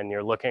air and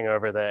you're looking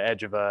over the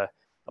edge of a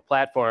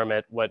platform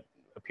at what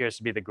appears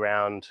to be the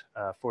ground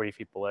 40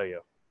 feet below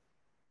you.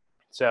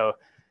 So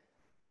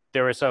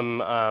there were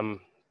some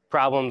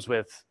problems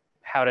with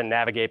how to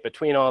navigate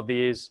between all of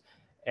these,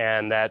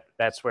 and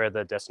that's where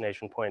the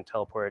destination point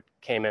teleport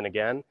came in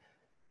again.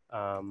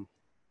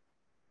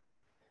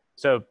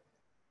 So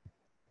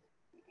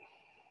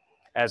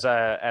as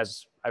I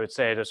would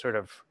say, to sort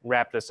of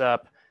wrap this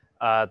up,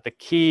 the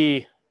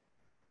key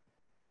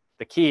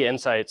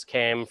insights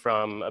came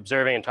from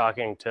observing and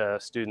talking to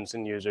students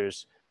and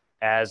users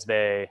as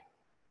they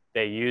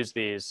use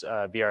these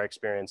VR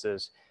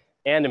experiences,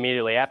 and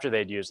immediately after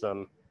they'd use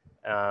them.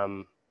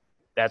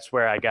 That's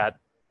where I got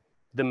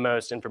the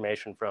most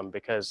information from,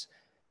 because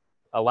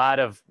a lot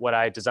of what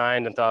I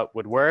designed and thought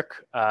would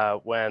work,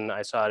 when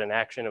I saw it in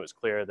action, it was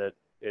clear that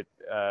it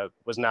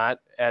was not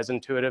as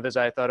intuitive as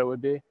I thought it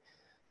would be.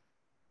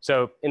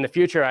 So in the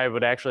future, I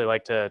would actually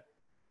like to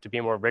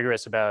be more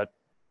rigorous about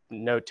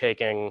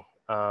note-taking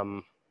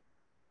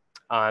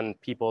on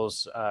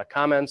people's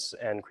comments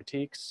and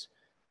critiques.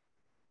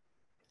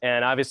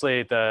 And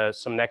obviously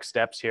some next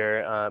steps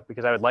here,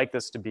 because I would like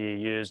this to be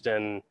used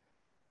in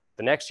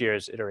the next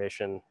year's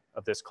iteration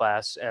of this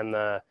class, and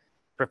the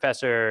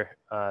Professor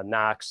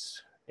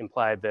Knox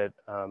implied that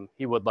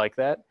he would like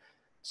that.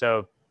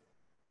 So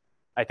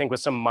I think with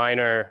some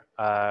minor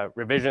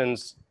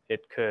revisions,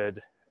 it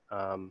could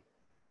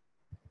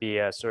be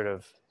a sort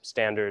of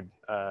standard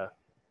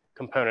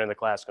component of the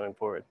class going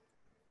forward.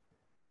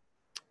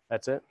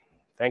 That's it.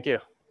 Thank you.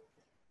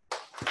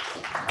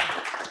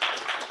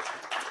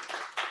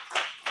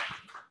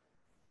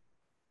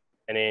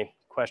 Any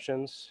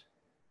questions?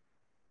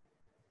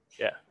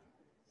 Yeah.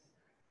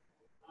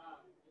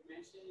 You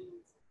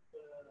mentioned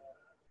the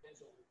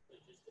potential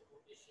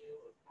logistical issue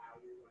of how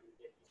you're going to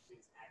get these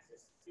students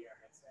access to VR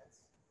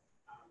headsets.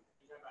 Can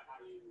you talk about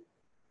how you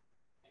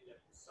end up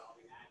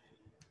solving that and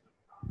the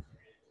problems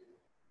you're into?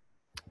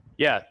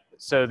 Yeah.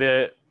 So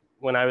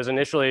when I was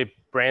initially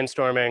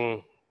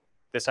brainstorming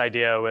this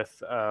idea with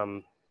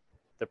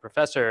the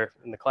professor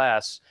in the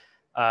class,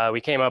 we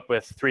came up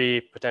with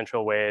 3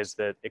 potential ways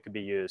that it could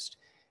be used.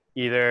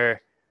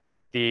 Either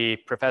the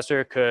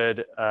professor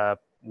could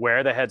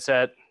wear the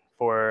headset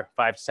for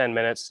 5 to 10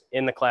 minutes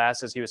in the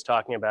class as he was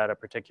talking about a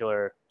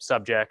particular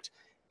subject,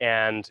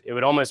 and it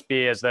would almost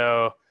be as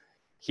though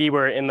he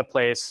were in the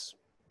place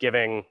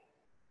giving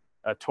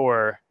a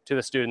tour to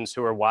the students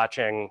who were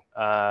watching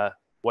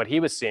what he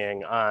was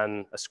seeing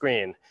on a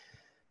screen.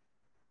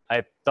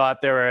 I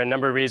thought there were a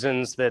number of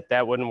reasons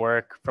that wouldn't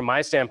work. From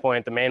my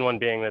standpoint, the main one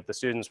being that the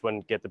students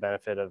wouldn't get the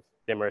benefit of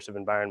the immersive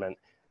environment.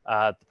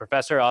 The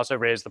professor also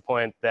raised the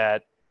point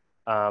that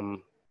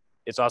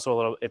it's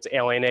also it's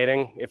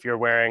alienating if you're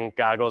wearing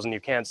goggles and you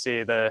can't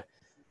see the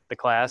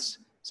class.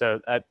 So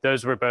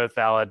those were both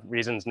valid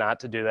reasons not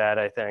to do that,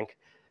 I think.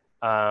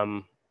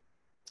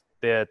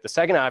 The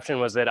second option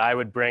was that I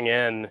would bring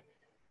in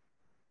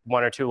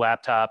 1 or 2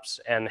 laptops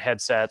and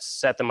headsets,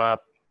 set them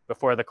up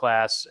before the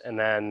class, and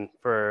then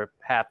for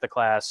half the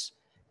class,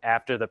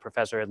 after the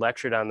professor had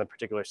lectured on the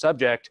particular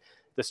subject,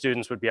 the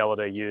students would be able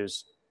to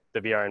use the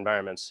VR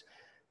environments.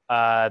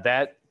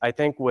 That, I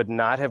think, would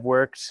not have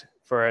worked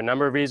for a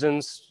number of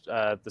reasons.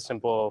 The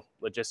simple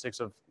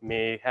logistics of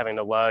me having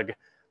to lug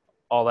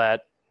all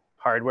that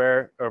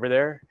hardware over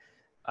there.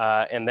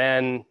 And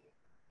then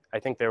I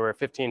think there were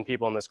 15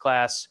 people in this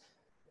class.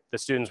 The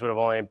students would have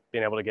only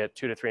been able to get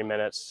 2 to 3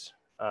 minutes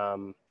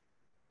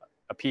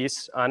a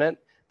piece on it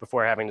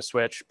before having to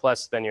switch.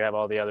 Plus, then you have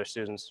all the other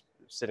students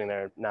sitting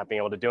there not being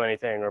able to do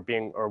anything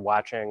or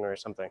watching or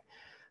something.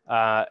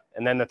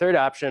 And then the third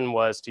option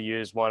was to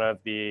use one of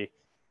the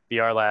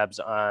VR labs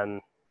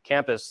on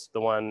campus, the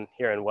one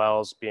here in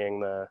Wells being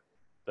the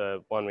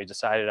one we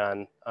decided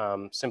on,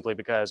 simply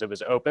because it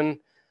was open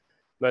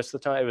most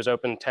of the time. It was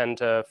open 10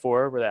 to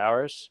 4 were the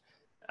hours.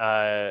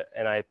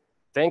 And I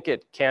think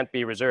it can't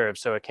be reserved,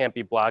 so it can't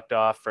be blocked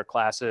off for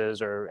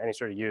classes or any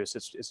sort of use.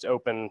 It's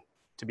open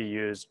to be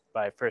used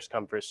by first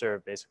come, first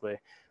serve, basically.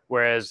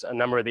 Whereas a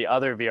number of the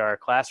other VR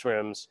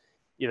classrooms,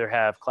 either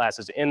have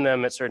classes in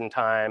them at certain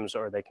times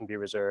or they can be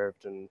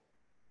reserved, and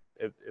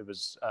it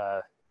was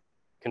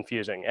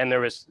confusing. And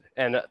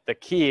the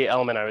key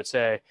element, I would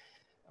say,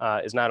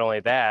 is not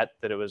only that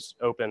it was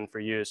open for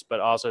use, but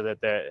also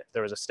that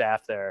there was a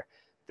staff there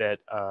that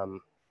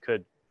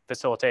could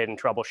facilitate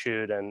and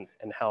troubleshoot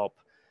and help.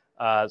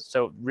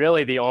 So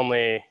really the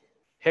only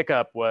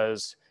hiccup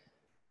was,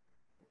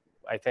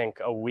 I think,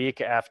 a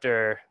week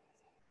after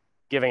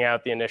giving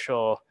out the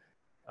initial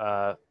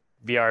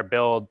VR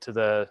build to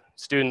the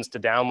students to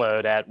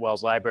download at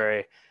Wells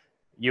Library,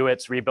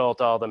 Ewitz rebuilt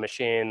all the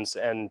machines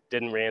and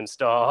didn't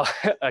reinstall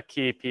a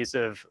key piece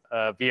of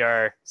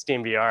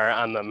Steam VR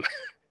on them.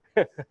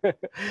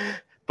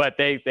 But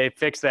they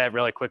fixed that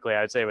really quickly,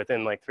 I would say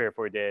within like 3 or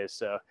 4 days.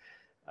 So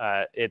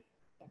it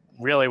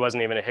really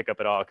wasn't even a hiccup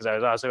at all, because I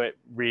was also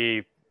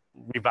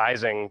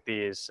revising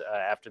these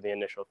after the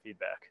initial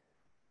feedback.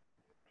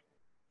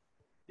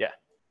 Yeah.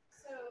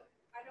 So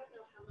I don't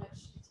know how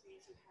much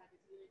experience you had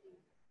with Unity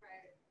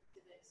prior to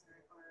this, or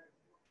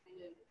what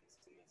kind of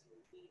experience you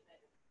would need, but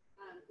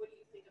what do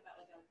you think about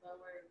like a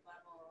lower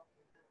level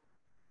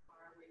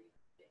R where you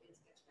fit in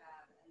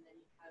Sketchfab and then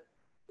you have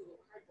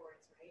Google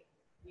Cardboards, right?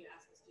 You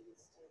ask the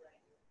students to like,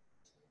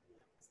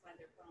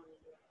 slide their phone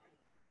into a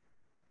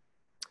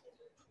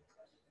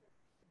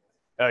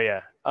Oh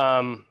yeah.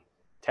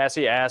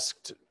 Tassie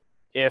asked,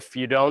 if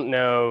you don't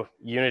know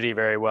Unity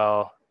very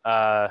well,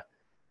 how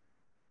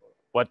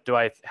do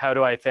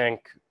I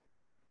think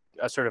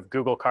a sort of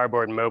Google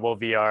Cardboard mobile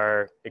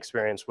VR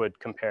experience would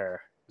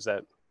compare? Is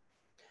that,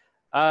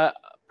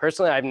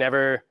 personally, I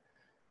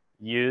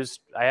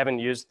haven't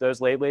used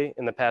those lately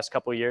in the past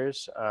couple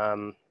years.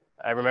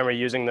 I remember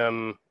using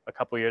them a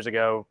couple years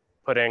ago,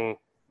 putting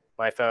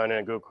my phone in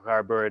a Google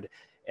Cardboard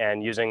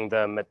and using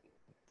the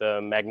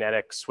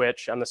magnetic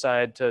switch on the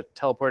side to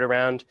teleport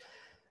around.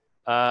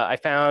 I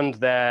found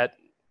that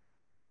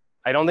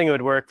I don't think it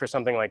would work for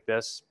something like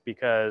this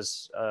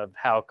because of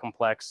how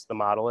complex the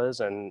model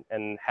is and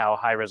how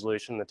high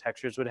resolution the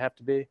textures would have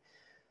to be.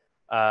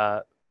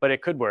 But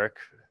it could work.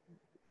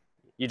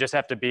 You just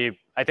have to be,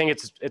 I think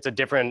it's a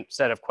different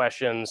set of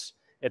questions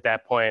at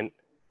that point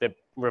that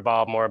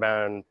revolve more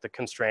about the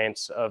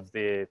constraints of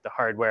the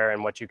hardware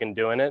and what you can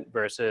do in it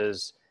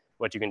versus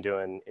what you can do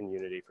in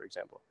Unity, for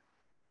example.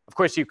 Of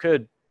course you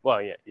could,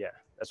 well, yeah,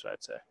 that's what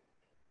I'd say.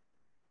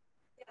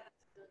 Yeah, that's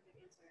a really good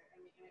answer. I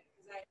mean, because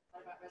I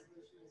thought about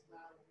resolution as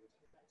well when we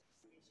talk about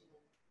transformation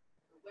and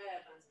the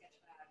web on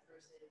Sketchfab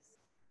versus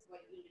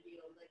what Unity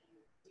will let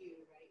you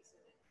do, right?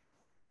 So that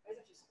I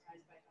was actually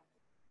surprised by how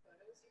many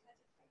photos you had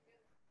to take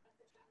of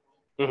the chapel.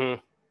 Mm-hmm.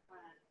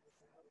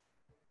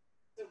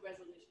 So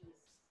resolution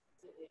is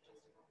completely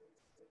adjustable.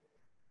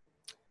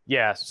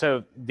 Yeah,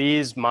 so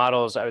these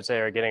models, I would say,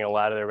 are getting a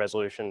lot of their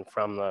resolution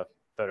from the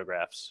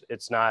photographs.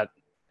 It's not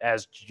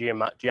as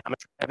geometry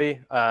heavy.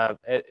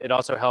 It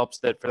also helps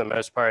that for the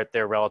most part,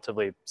 they're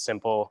relatively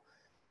simple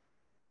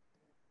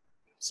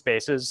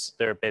spaces.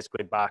 They're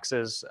basically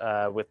boxes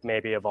with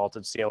maybe a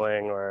vaulted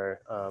ceiling, or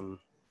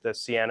the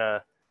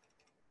Sienna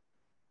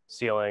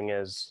ceiling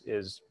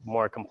is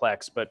more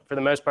complex. But for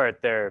the most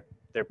part, they're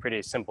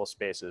pretty simple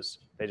spaces.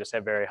 They just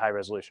have very high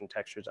resolution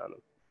textures on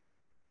them.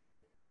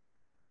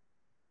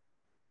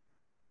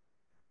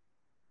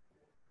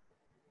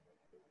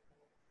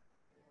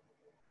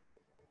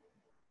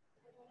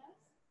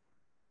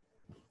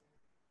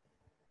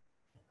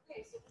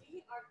 Okay, so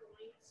we are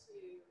going to,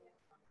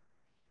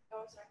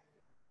 oh, sorry.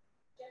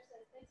 Jeff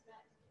says, thanks,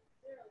 Matt.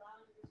 They're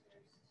allowing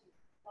users to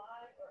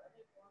fly or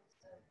other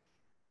forms of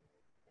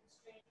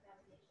constrained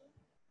navigation.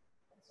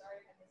 I'm sorry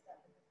if I missed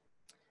that one.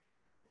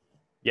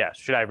 Yeah,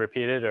 should I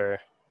repeat it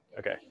or?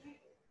 Okay.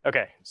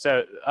 Okay,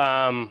 so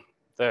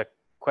the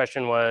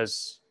question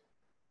was,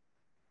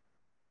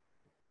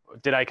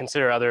 did I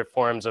consider other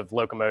forms of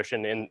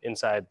locomotion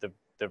inside the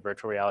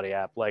virtual reality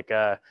app, like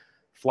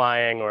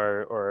flying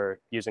or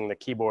using the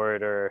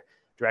keyboard or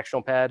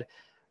directional pad?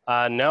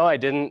 No, I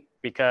didn't,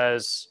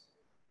 because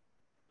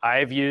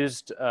I've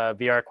used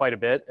VR quite a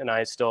bit, and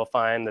I still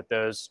find that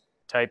those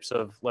types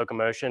of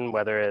locomotion,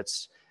 whether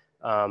it's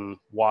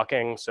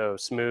walking, so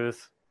smooth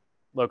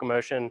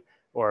locomotion,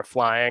 or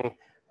flying,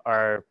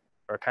 are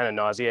kind of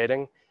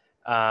nauseating.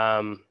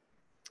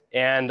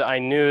 And I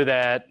knew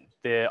that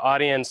the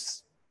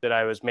audience that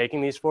I was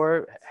making these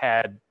for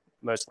had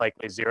most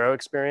likely zero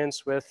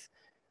experience with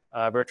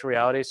virtual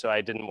reality, so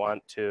I didn't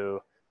want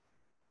to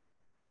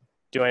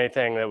do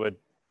anything that would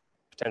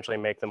potentially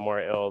make them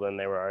more ill than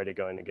they were already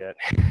going to get.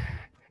 Okay,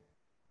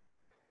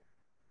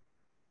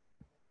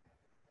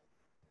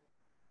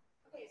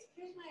 so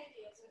here's my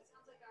idea. So it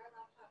sounds like our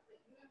laptop, but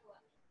you have a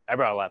laptop. I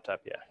brought a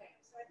laptop, yeah. Okay,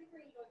 so I think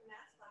we're gonna go with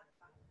Matt's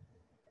laptop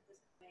at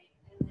this point,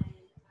 and then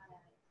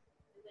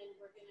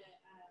we're gonna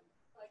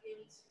plug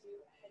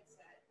into a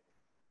headset.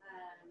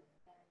 And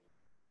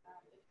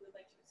if you would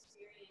like to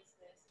experience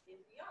this in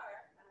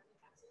VR,